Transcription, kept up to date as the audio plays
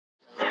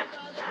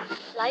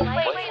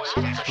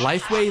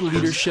Lifeway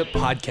Leadership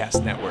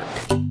Podcast Network.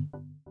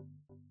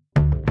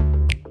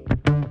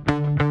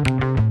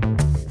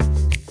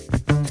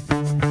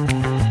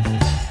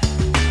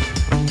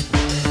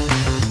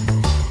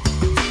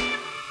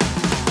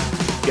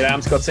 G'day,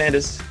 I'm Scott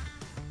Sanders.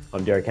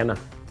 I'm Derek Hanna.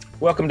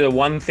 Welcome to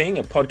One Thing,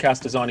 a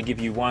podcast designed to give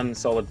you one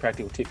solid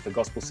practical tip for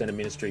gospel-centered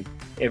ministry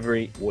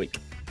every week.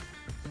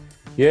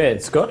 Yeah,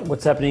 Scott,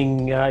 what's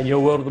happening in your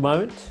world at the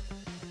moment?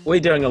 We're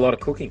doing a lot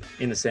of cooking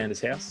in the Sanders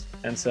house,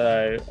 and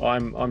so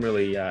I'm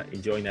really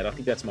enjoying that. I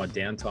think that's my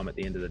downtime at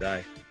the end of the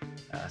day.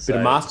 Bit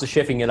of master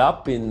chefing it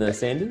up in the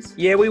Sanders?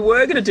 Yeah, we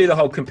were going to do the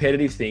whole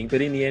competitive thing,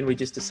 but in the end we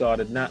just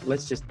decided,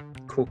 let's just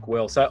cook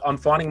well. So I'm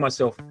finding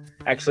myself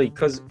actually,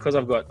 because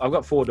I've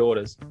got 4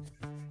 daughters,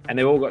 and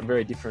they've all got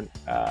very different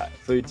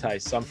food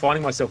tastes. So I'm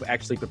finding myself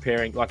actually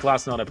preparing, like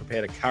last night I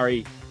prepared a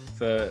curry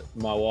for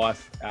my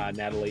wife,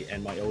 Natalie,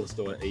 and my eldest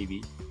daughter,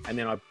 Evie. And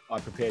then I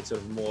prepared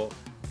sort of more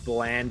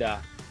blander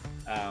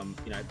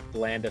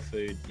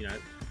food,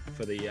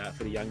 for the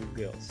younger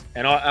girls.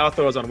 And I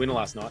thought I was on a winner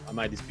last night. I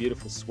made this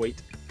beautiful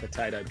sweet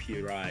potato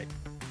puree,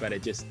 but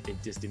it just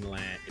didn't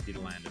land. It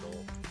didn't land at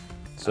all.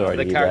 Sorry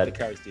to hear that.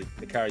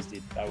 The curries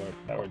did.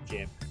 They were a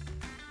gem.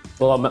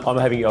 Well, I've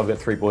got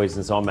 3 boys,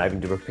 and so I'm having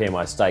to prepare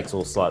my steaks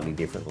all slightly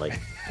differently.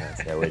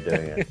 That's how we're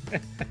doing it.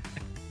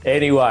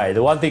 Anyway,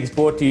 the One Thing's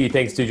brought to you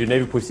thanks to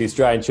Geneva Push, the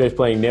Australian Church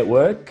Planning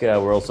Network.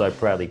 We're also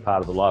proudly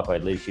part of the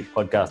Lifeway Leadership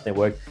Podcast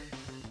Network.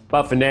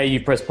 But for now, you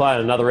press play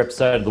on another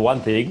episode of The One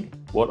Thing,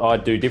 What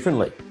I'd Do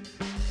Differently.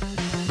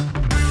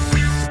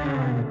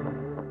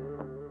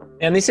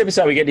 And this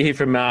episode, we get to hear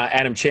from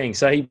Adam Cheng.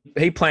 So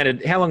he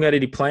planted, how long ago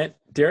did he plant,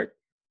 Derek?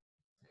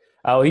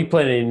 Oh, he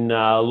planted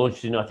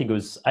launched in, I think it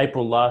was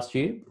April last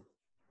year.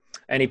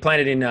 And he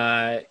planted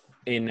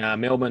in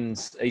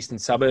Melbourne's eastern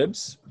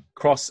suburbs,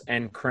 Cross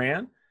and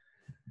Crown.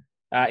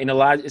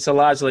 It's a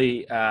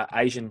largely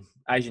Asian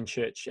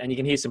church, and you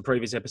can hear some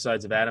previous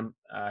episodes of Adam.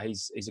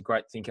 He's a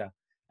great thinker,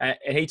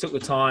 and he took the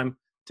time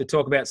to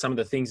talk about some of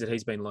the things that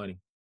he's been learning.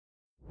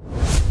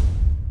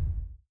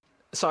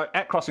 So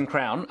at Cross and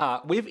Crown,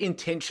 we've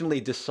intentionally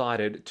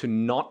decided to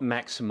not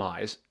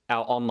maximise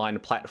our online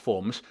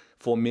platforms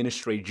for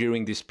ministry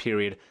during this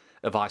period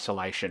of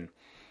isolation.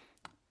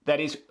 That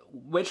is,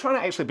 we're trying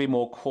to actually be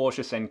more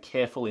cautious and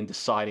careful in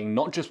deciding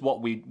not just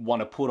what we want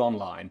to put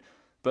online,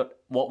 but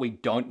what we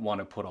don't want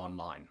to put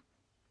online.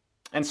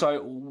 And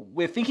so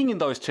we're thinking in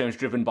those terms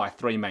driven by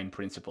 3 main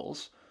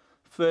principles.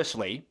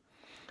 Firstly,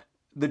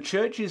 the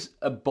church is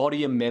a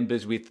body of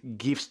members with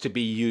gifts to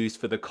be used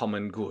for the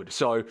common good.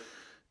 So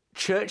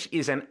church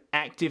is an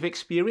active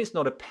experience,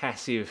 not a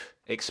passive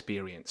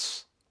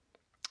experience.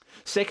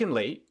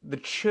 Secondly, the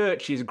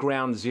church is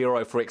ground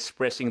zero for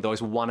expressing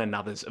those one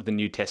another's of the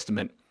New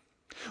Testament,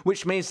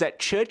 which means that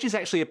church is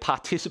actually a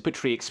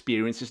participatory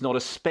experience. It's not a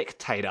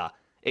spectator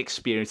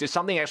experience. It's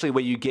something actually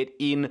where you get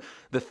in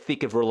the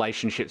thick of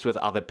relationships with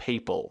other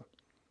people.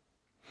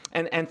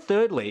 And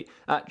thirdly,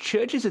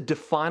 church is a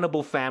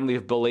definable family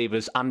of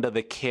believers under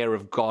the care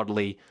of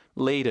godly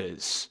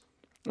leaders,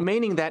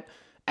 meaning that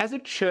as a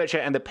church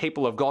and the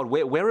people of God,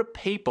 we're a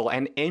people,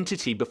 an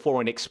entity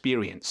before an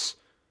experience.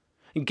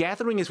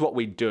 Gathering is what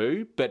we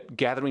do, but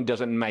gathering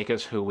doesn't make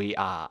us who we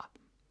are.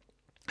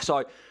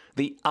 So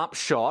the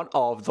upshot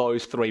of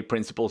those 3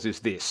 principles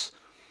is this,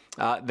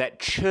 that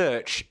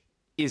church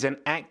is an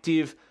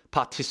active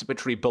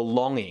participatory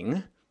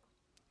belonging,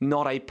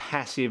 not a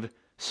passive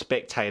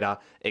spectator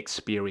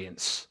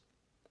experience.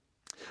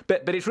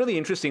 But it's really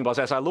interesting, because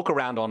as I look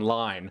around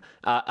online,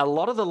 a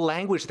lot of the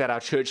language that our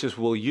churches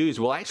will use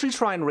will actually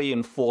try and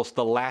reinforce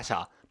the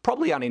latter,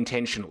 probably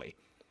unintentionally.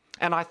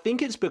 And I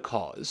think it's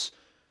because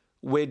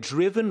we're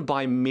driven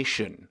by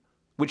mission,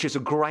 which is a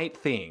great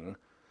thing,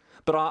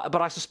 but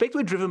I suspect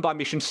we're driven by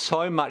mission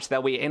so much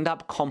that we end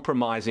up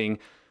compromising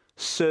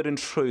certain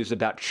truths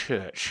about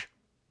church.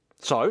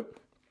 So,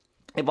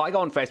 if I go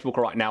on Facebook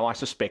right now, I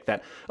suspect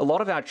that a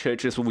lot of our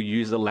churches will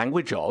use the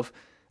language of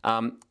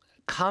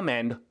come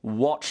and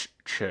watch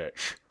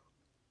church.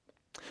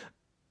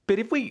 But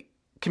if we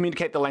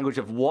communicate the language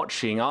of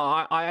watching,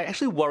 I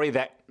actually worry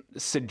that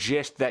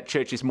suggests that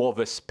church is more of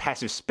a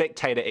passive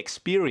spectator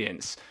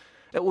experience.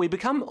 We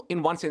become,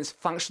 in one sense,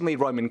 functionally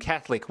Roman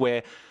Catholic,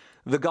 where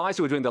the guys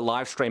who are doing the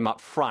live stream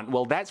up front,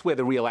 well, that's where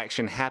the real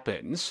action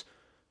happens.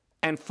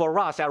 And for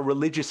us, our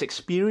religious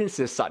experience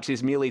as such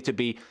is merely to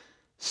be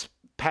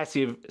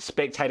passive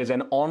spectators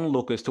and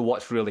onlookers to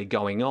what's really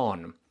going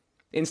on.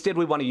 Instead,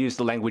 we want to use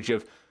the language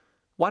of,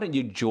 why don't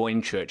you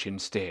join church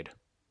instead?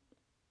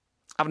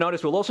 I've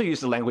noticed we'll also use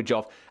the language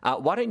of,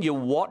 why don't you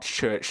watch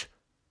church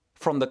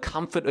from the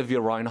comfort of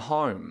your own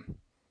home?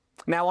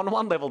 Now, on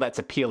one level, that's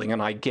appealing,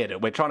 and I get it.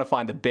 We're trying to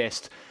find the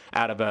best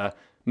out of a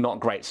not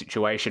great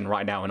situation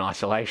right now in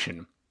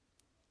isolation.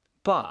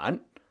 But,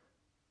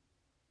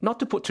 not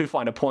to put too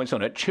fine a point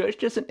on it, church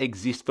doesn't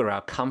exist for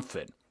our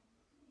comfort.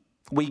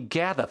 We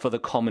gather for the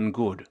common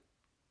good.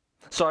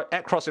 So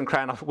at Cross and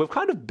Crown, we've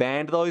kind of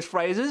banned those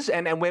phrases,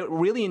 and we're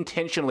really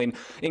intentional in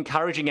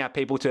encouraging our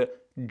people to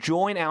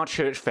join our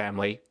church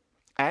family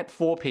at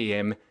 4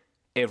 p.m.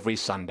 every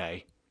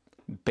Sunday.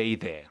 be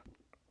there.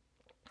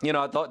 You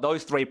know,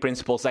 those three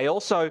principles, they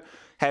also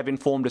have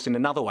informed us in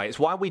another way. It's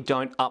why we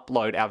don't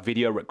upload our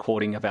video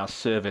recording of our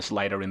service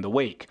later in the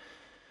week.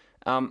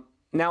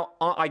 Now,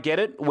 I get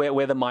it.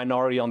 We're the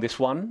minority on this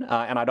one,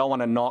 and I don't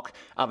want to knock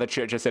other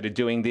churches that are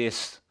doing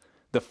this.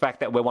 The fact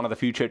that we're one of the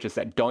few churches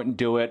that don't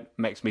do it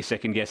makes me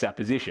second-guess our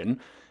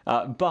position.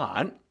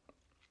 But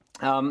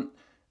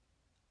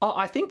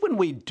I think when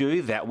we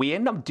do that, we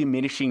end up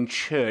diminishing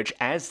church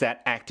as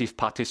that active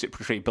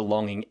participatory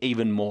belonging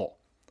even more.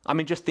 I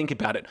mean, just think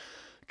about it.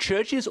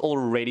 Church is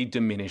already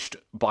diminished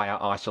by our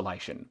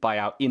isolation, by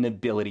our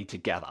inability to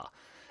gather.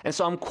 And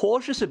so I'm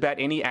cautious about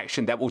any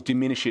action that will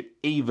diminish it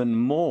even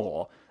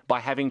more by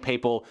having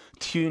people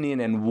tune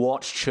in and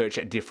watch church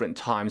at different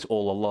times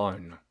all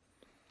alone.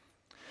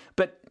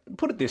 But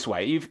put it this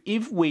way,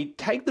 if we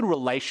take the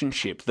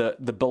relationship, the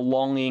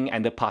belonging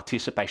and the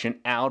participation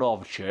out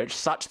of church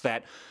such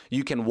that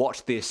you can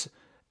watch this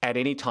at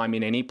any time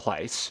in any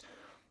place,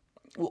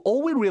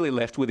 all we're really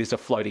left with is a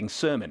floating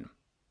sermon.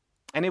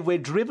 And if we're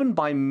driven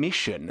by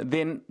mission,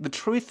 then the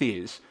truth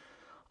is,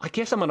 I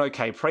guess I'm an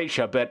okay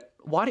preacher, but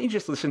why don't you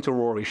just listen to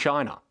Rory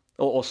Shiner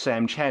or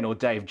Sam Chan or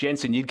Dave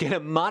Jensen? You'd get a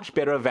much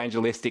better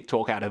evangelistic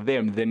talk out of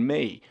them than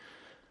me.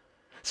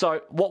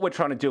 So what we're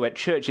trying to do at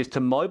church is to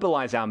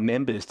mobilize our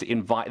members to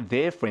invite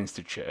their friends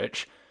to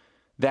church.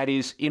 That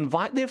is,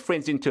 invite their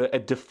friends into a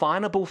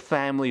definable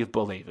family of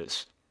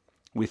believers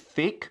with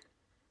thick,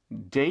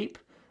 deep,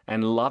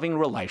 and loving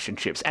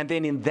relationships. And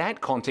then in that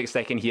context,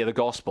 they can hear the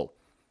gospel.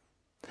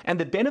 And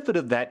the benefit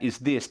of that is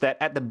this, that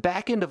at the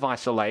back end of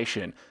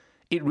isolation,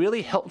 it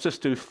really helps us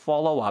do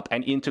follow-up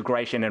and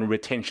integration and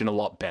retention a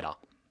lot better.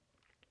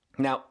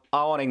 Now,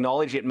 I want to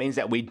acknowledge it means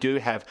that we do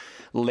have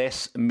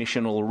less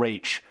missional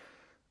reach,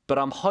 but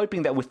I'm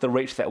hoping that with the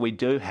reach that we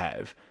do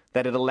have,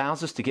 that it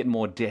allows us to get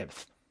more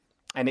depth,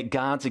 and it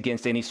guards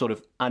against any sort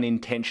of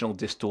unintentional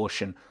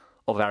distortion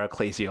of our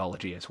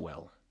ecclesiology as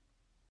well.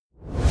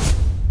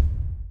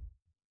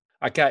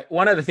 Okay,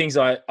 one of the things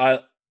I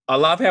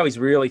love how he's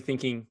really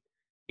thinking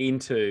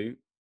into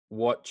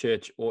what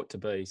church ought to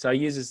be. So he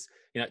uses,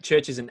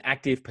 church is an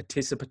active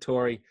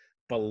participatory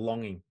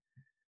belonging.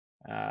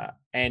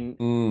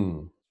 You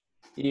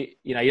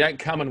don't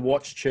come and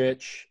watch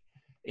church.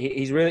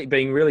 He's really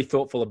being really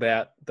thoughtful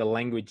about the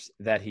language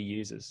that he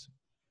uses.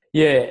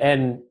 Yeah,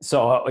 and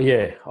so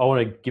I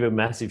want to give a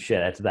massive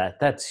shout out to that.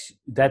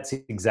 That's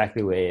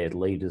exactly where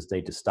leaders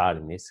need to start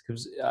in this,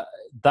 because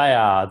they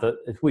are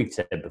as we've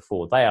said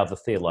before, they are the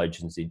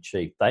theologians in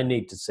chief. They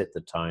need to set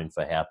the tone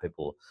for how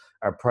people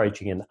are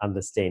approaching and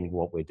understanding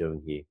what we're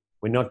doing here.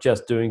 We're not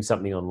just doing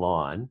something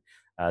online.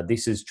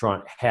 This is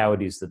how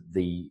it is that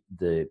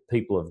the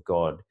people of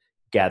God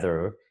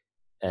gather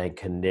and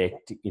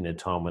connect in a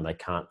time when they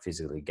can't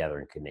physically gather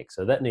and connect.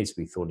 So that needs to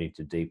be thought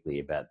into deeply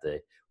about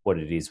what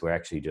it is we're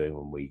actually doing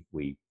when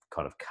we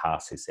kind of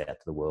cast this out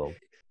to the world.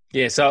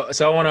 Yeah. So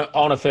I want to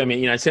affirm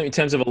it. In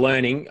terms of a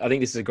learning, I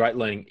think this is a great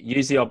learning.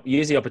 Use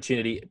the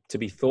opportunity to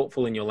be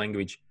thoughtful in your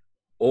language,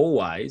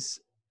 always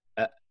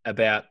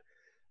about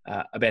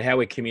how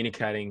we're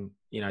communicating.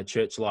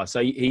 Church life.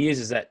 So he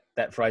uses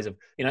that phrase of,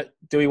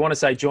 do we want to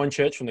say join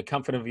church from the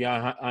comfort of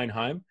your own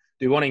home?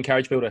 Do we want to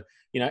encourage people to,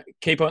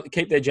 keep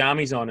their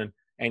jammies on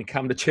and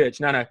come to church?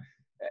 No.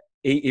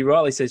 He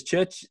rightly says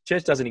church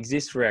doesn't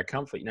exist for our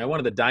comfort. One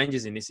of the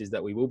dangers in this is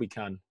that we will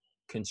become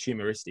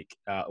consumeristic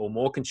or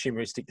more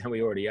consumeristic than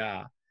we already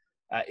are.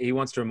 He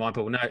wants to remind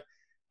people,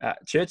 no,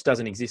 church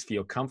doesn't exist for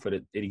your comfort.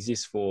 It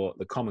exists for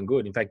the common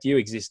good. In fact, you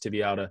exist to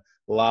be able to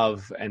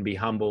love and be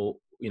humble,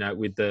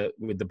 with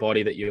the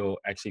body that you're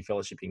actually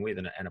fellowshipping with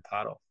and a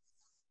part of.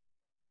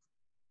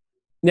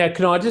 Now,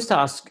 can I just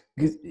ask,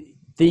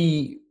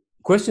 the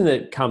question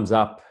that comes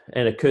up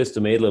and occurs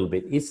to me a little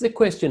bit is the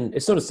question,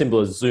 it's not as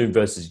simple as Zoom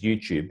versus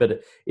YouTube,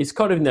 but it's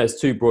kind of in those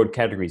two broad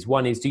categories.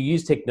 One is to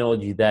use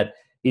technology that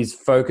is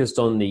focused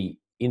on the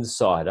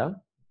insider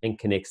and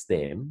connects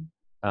them.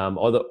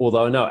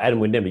 Although I know Adam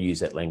would never use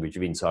that language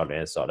of insider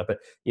and outsider, but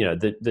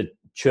the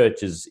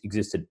church has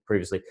existed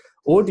previously.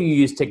 Or do you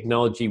use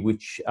technology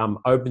which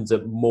opens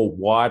it more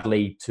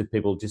widely to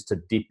people just to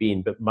dip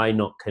in, but may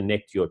not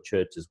connect your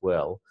church as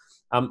well?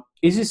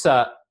 Is this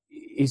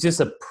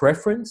a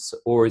preference,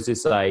 or is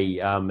this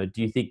do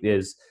you think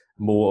there's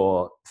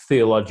more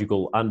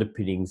theological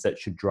underpinnings that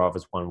should drive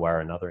us one way or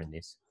another in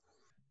this?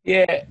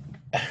 Yeah.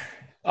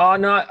 Oh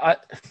no, I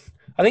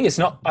think it's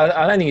not.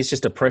 I don't think it's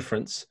just a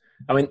preference.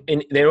 I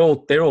mean, they're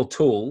all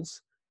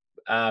tools.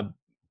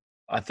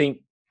 I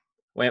think,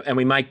 and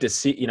we make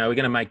we're going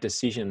to make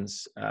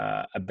decisions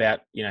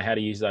about how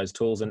to use those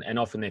tools, and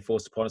often they're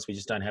forced upon us. We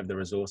just don't have the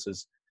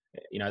resources,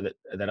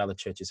 that other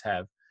churches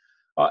have.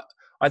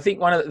 I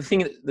think one of the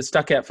things that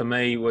stuck out for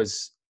me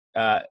was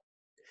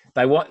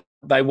they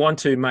want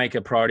to make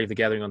a priority of the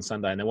gathering on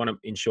Sunday, and they want to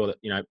ensure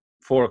that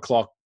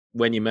 4:00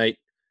 when you meet,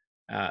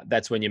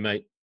 that's when you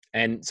meet.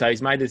 And so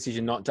he's made the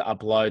decision not to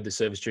upload the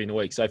service during the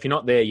week. So if you're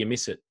not there, you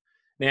miss it.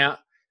 Now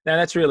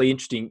that's really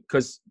interesting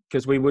because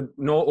we would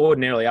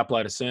ordinarily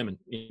upload a sermon.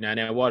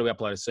 Now why do we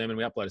upload a sermon?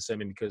 We upload a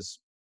sermon because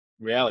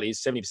reality is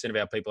 70% of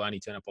our people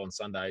only turn up on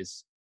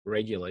Sundays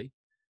regularly.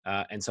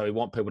 And so we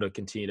want people to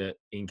continue to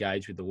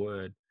engage with the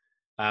word.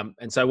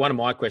 And so one of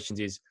my questions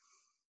is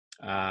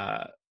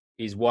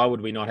why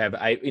would we not have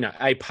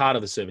a part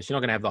of the service? You're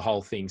not going to have the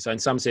whole thing. So in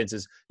some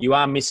senses, you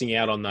are missing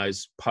out on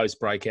those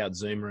post-breakout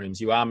Zoom rooms.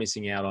 You are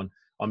missing out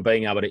on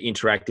being able to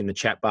interact in the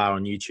chat bar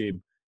on YouTube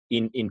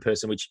in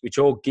person, which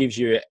all gives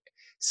you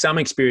some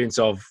experience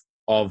of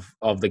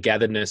the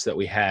gatheredness that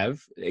we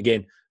have.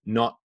 Again,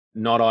 not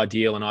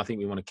ideal, and I think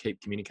we want to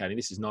keep communicating.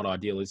 This is not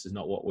ideal. This is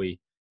not what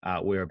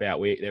we're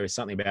about. There is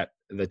something about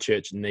the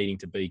church needing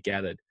to be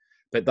gathered.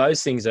 But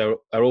those things are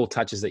all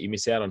touches that you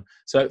miss out on.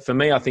 So for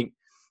me, I think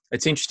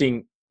it's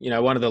interesting.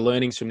 One of the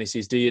learnings from this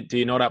is do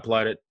you not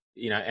upload it?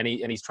 And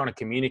he's trying to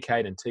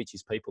communicate and teach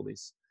his people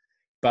this.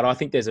 But I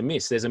think there's a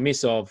miss. There's a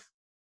miss of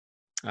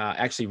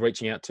actually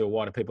reaching out to a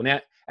wider people. Now,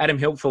 Adam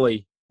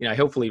helpfully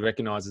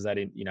recognises that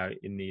in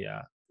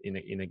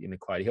the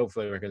quote. He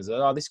helpfully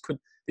recognises,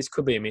 this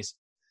could be a miss.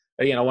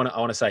 But again, I want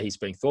to say he's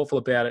being thoughtful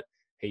about it.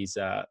 He's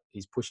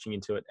pushing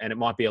into it, and it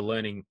might be a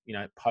learning,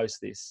 post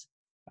this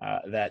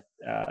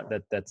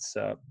that's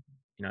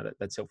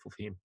helpful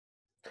for him.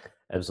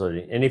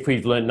 Absolutely. And if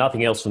we've learned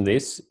nothing else from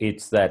this,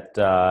 it's that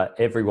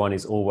everyone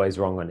is always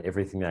wrong on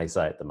everything they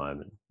say at the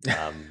moment.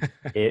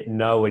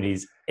 No one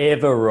is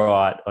ever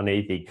right on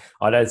anything.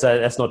 I don't say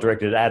that's not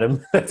directed at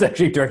Adam. That's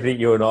actually directed at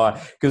you and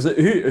I, because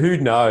who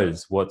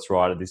knows what's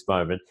right at this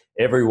moment?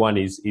 Everyone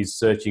is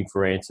searching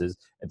for answers.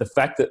 And the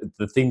fact that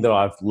the thing that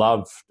I've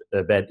loved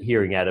about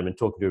hearing Adam and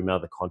talking to him in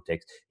other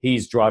contexts,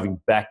 he's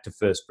driving back to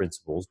first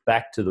principles,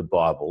 back to the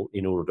Bible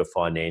in order to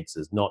find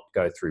answers, not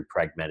go through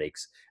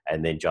pragmatics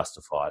and then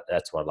justify it.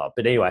 That's what I love.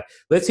 But anyway,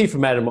 let's hear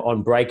from Adam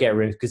on breakout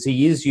rooms, because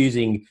he is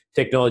using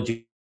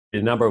technology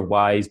in a number of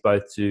ways,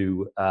 both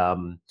to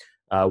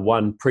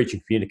one, preach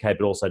and communicate,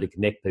 but also to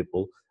connect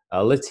people.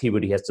 Let's hear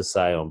what he has to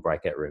say on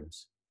breakout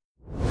rooms.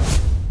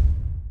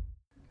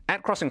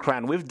 At Cross and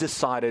Crown, we've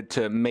decided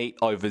to meet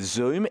over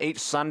Zoom each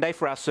Sunday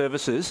for our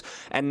services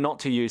and not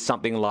to use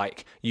something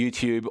like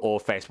YouTube or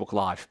Facebook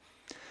Live.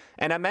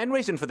 And our main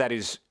reason for that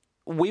is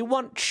we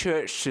want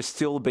church to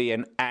still be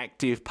an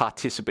active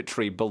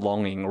participatory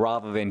belonging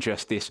rather than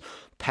just this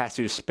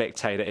passive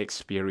spectator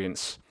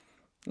experience.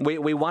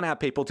 We want our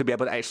people to be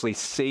able to actually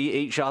see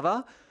each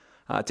other,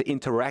 to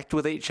interact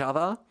with each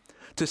other,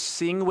 to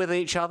sing with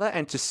each other,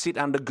 and to sit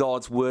under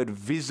God's word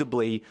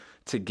visibly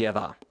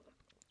together.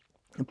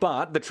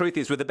 But the truth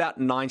is, with about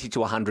 90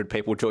 to 100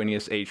 people joining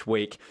us each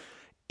week,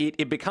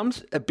 it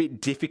becomes a bit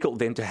difficult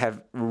then to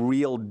have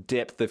real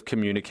depth of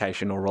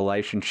communication or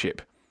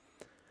relationship.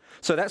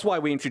 So that's why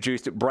we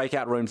introduced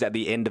breakout rooms at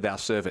the end of our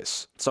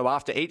service. So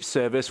after each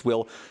service,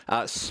 we'll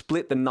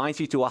split the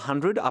 90 to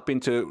 100 up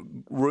into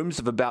rooms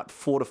of about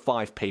 4 to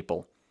 5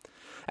 people.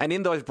 And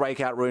in those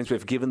breakout rooms,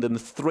 we've given them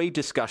 3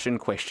 discussion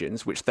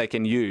questions, which they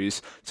can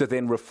use to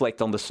then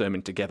reflect on the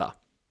sermon together.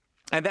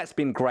 And that's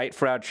been great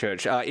for our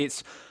church.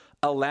 It's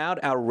allowed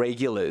our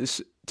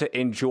regulars to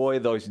enjoy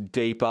those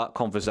deeper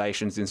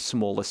conversations in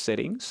smaller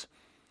settings.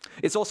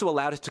 It's also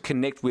allowed us to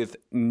connect with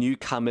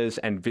newcomers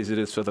and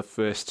visitors for the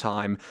first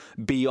time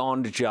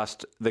beyond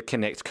just the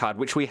Connect card,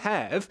 which we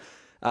have,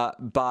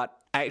 but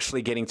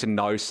actually getting to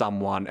know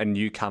someone, a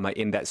newcomer,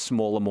 in that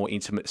smaller, more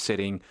intimate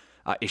setting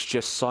is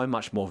just so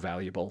much more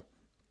valuable.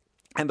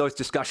 And those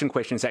discussion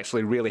questions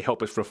actually really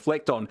help us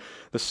reflect on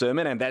the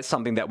sermon, and that's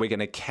something that we're going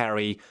to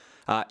carry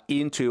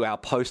into our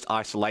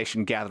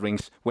post-isolation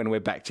gatherings when we're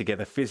back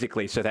together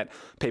physically, so that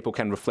people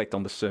can reflect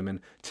on the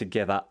sermon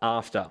together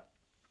after.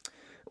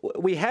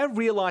 We have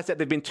realised that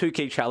there have been 2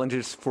 key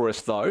challenges for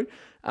us, though.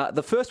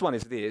 The first one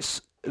is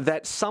this,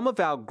 that some of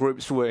our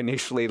groups were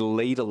initially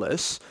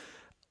leaderless,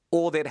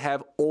 or they'd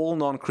have all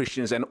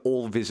non-Christians and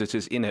all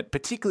visitors in it,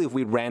 particularly if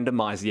we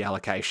randomised the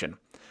allocation.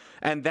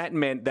 And that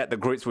meant that the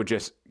groups were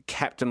just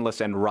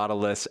captainless and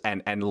rudderless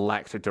and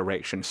lacked a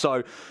direction.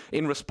 So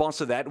in response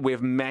to that,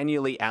 we've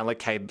manually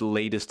allocated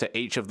leaders to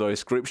each of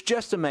those groups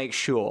just to make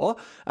sure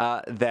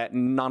that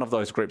none of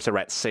those groups are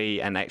at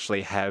sea and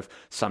actually have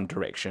some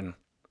direction.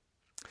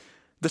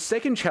 The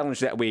second challenge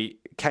that we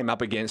came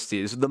up against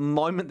is the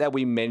moment that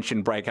we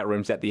mentioned breakout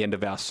rooms at the end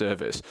of our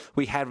service,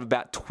 we had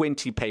about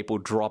 20 people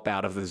drop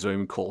out of the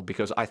Zoom call,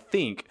 because I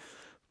think,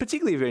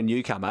 particularly if you're a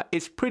newcomer,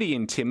 it's pretty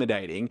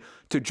intimidating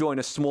to join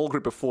a small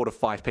group of 4 to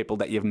 5 people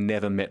that you've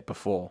never met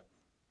before.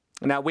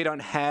 Now, we don't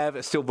have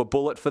a silver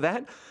bullet for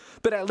that,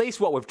 but at least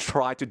what we've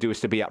tried to do is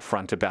to be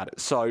upfront about it.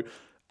 So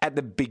at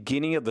the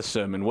beginning of the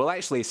sermon, we'll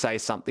actually say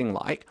something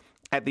like,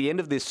 at the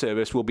end of this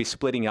service, we'll be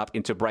splitting up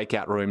into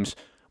breakout rooms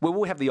where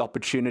we'll have the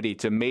opportunity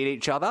to meet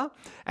each other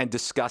and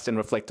discuss and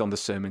reflect on the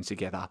sermon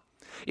together.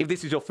 If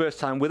this is your first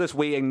time with us,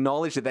 we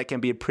acknowledge that can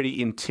be a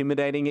pretty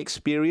intimidating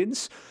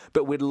experience,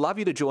 but we'd love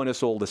you to join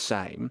us all the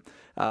same,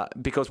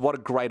 because what a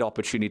great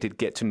opportunity to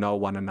get to know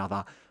one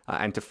another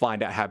and to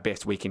find out how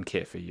best we can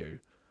care for you.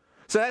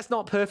 So that's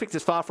not perfect,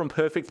 it's far from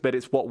perfect, but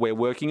it's what we're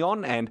working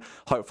on, and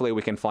hopefully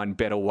we can find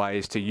better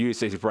ways to use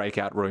these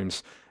breakout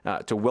rooms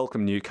to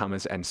welcome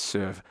newcomers and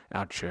serve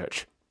our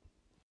church.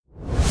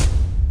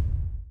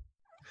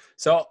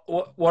 So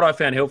what I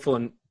found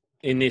helpful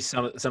in this,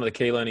 some of the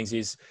key learnings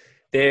is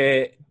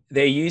there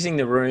they're using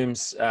the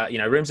rooms,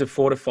 rooms of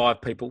 4 to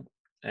 5 people,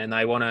 and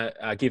they want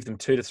to give them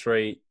 2 to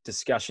 3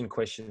 discussion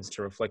questions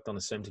to reflect on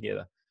the sermon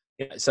together.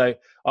 So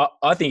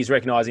I think he's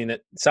recognizing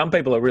that some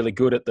people are really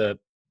good at the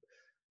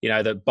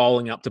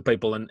bowling up to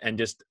people and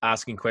just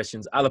asking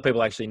questions. Other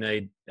people actually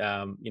need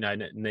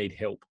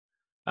help.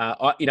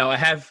 I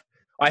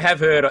have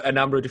heard a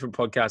number of different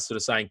podcasts sort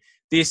of saying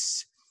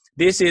this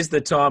is the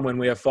time when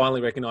we are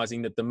finally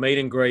recognizing that the meet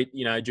and greet,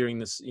 during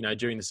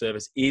the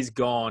service is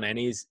gone, and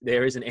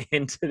there is an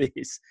end to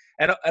this.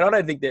 And I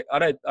don't think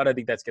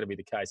that's going to be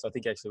the case. I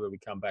think actually when we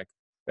come back,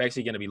 we're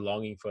actually going to be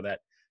longing for that,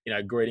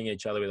 greeting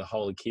each other with a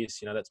holy kiss.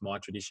 That's my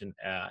tradition,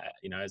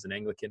 as an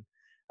Anglican.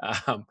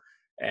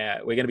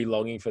 We're going to be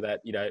longing for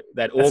that, that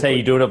That's awkward, how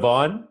you do it at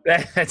Vine?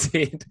 That's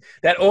it.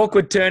 That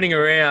awkward turning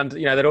around,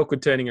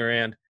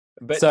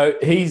 But so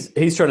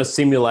he's trying to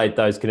simulate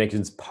those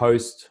connections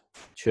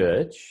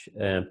post-church,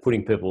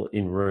 putting people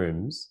in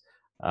rooms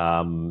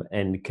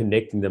and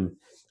connecting them.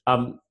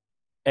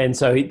 And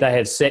so they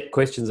have set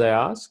questions they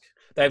ask?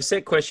 They have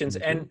set questions.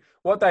 Mm-hmm. And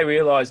what they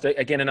realised,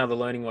 again, another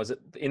learning was that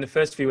in the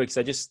first few weeks,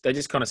 they just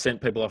kind of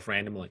sent people off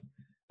randomly.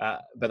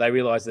 But they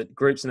realised that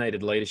groups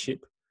needed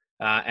leadership.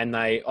 And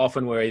they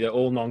often were either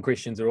all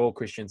non-Christians or all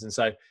Christians. And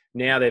so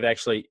now they've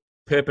actually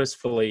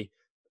purposefully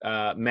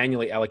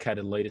manually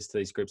allocated leaders to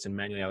these groups and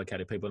manually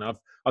allocated people. And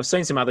I've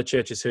seen some other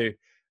churches who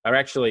are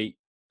actually,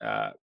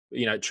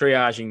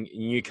 triaging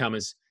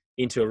newcomers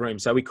into a room.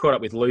 So we caught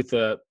up with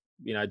Luther,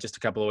 just a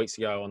couple of weeks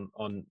ago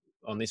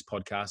on this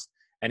podcast,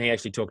 and he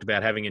actually talked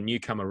about having a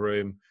newcomer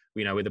room,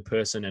 with a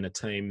person and a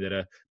team that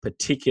are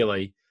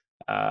particularly,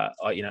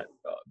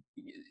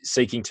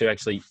 seeking to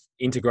actually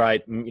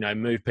integrate,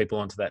 move people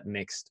onto that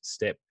next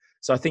step.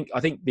 So I think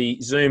the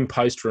Zoom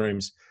post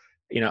rooms,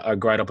 are a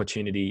great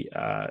opportunity,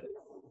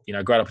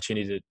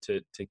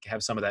 to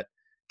have some of that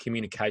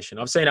communication.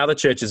 I've seen other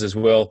churches as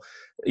well,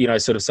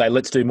 sort of say,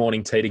 let's do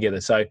morning tea together.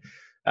 So,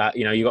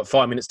 you've got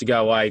 5 minutes to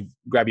go away,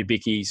 grab your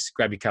bickies,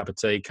 grab your cup of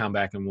tea, come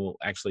back, and we'll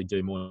actually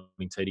do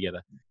morning tea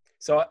together.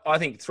 So I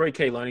think 3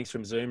 key learnings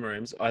from Zoom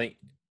rooms. I think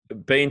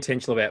be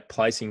intentional about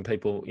placing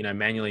people,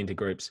 manually into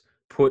groups.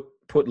 Put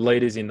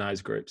leaders in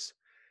those groups.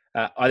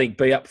 I think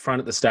be up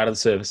front at the start of the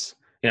service.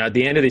 At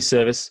the end of this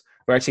service,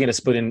 we're actually going to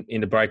split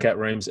into breakout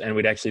rooms, and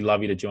we'd actually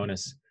love you to join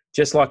us.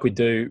 Just like we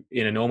do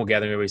in a normal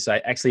gathering where we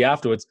say, actually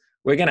afterwards,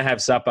 we're going to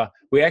have supper.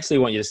 We actually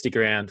want you to stick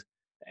around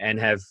and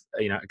have,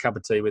 a cup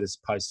of tea with us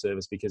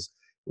post-service, because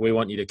we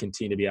want you to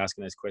continue to be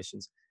asking those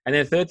questions. And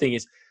then the third thing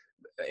is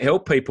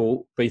help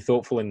people be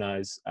thoughtful in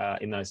those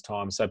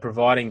times. So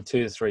providing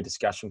 2 to 3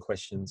 discussion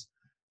questions,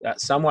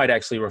 some way to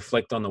actually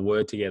reflect on the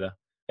word together.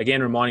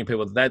 Again, reminding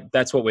people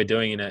that's what we're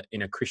doing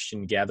in a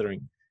Christian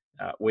gathering.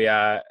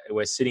 We're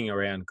sitting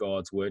around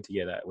God's word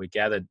together. We're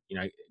gathered,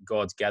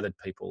 God's gathered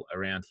people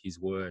around His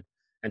word,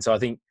 and so I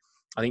think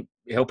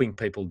helping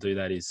people do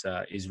that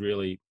is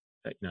really,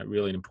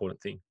 really an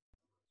important thing.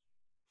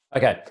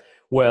 Okay,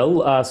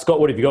 well, Scott,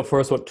 what have you got for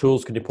us? What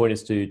tools can you point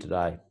us to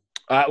today?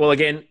 Well,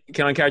 again,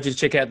 can I encourage you to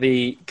check out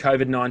the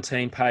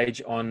COVID-19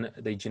 page on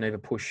the Geneva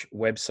Push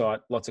website?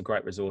 Lots of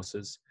great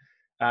resources.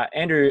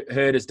 Andrew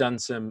Hurd has done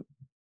some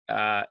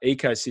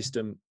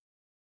ecosystem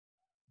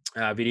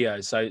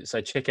videos,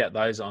 so check out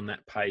those on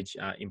that page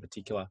in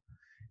particular.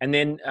 And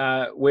then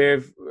we'll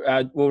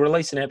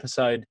release an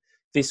episode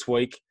this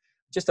week,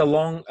 just a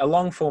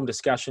long form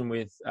discussion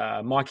with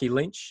Mikey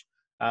Lynch,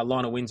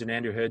 Lionel Windsor, and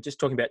Andrew Hurd, just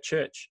talking about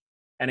church.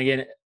 And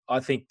again, I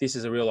think this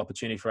is a real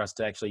opportunity for us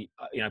to actually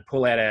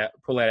pull out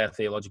our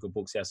theological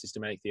books, our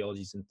systematic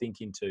theologies, and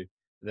think into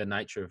the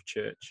nature of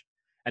church.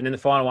 And then the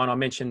final one I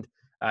mentioned,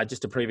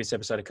 just a previous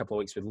episode a couple of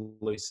weeks with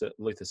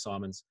Luther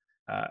Simons.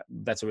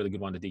 That's a really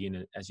good one to dig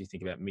in as you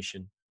think about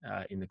mission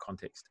in the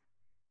context.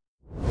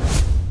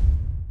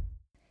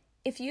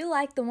 If you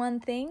like The One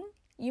Thing,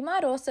 you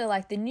might also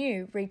like the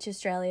new Reach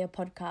Australia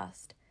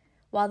podcast.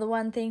 While The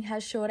One Thing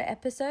has shorter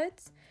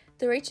episodes,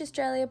 the Reach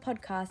Australia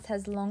podcast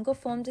has longer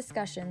form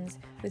discussions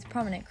with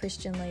prominent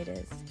Christian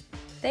leaders.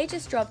 They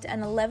just dropped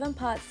an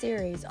 11-part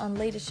series on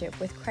leadership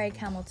with Craig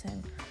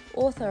Hamilton,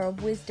 author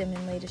of Wisdom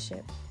in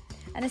Leadership,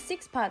 and a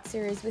 6-part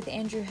series with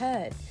Andrew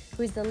Hurd,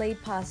 who is the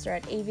lead pastor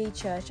at EV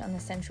Church on the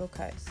Central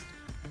Coast.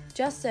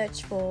 Just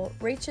search for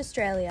Reach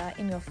Australia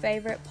in your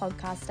favourite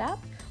podcast app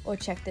or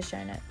check the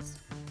show notes.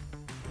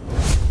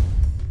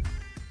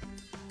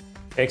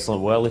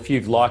 Excellent. Well, if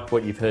you've liked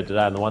what you've heard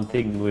today on The One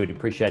Thing, we would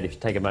appreciate if you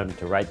take a moment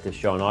to rate the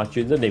show on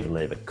iTunes and even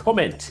leave a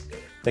comment.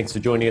 Thanks for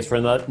joining us for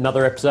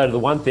another episode of The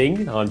One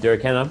Thing. I'm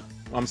Derek Hanna.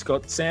 I'm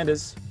Scott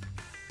Sanders.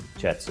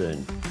 Chat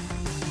soon.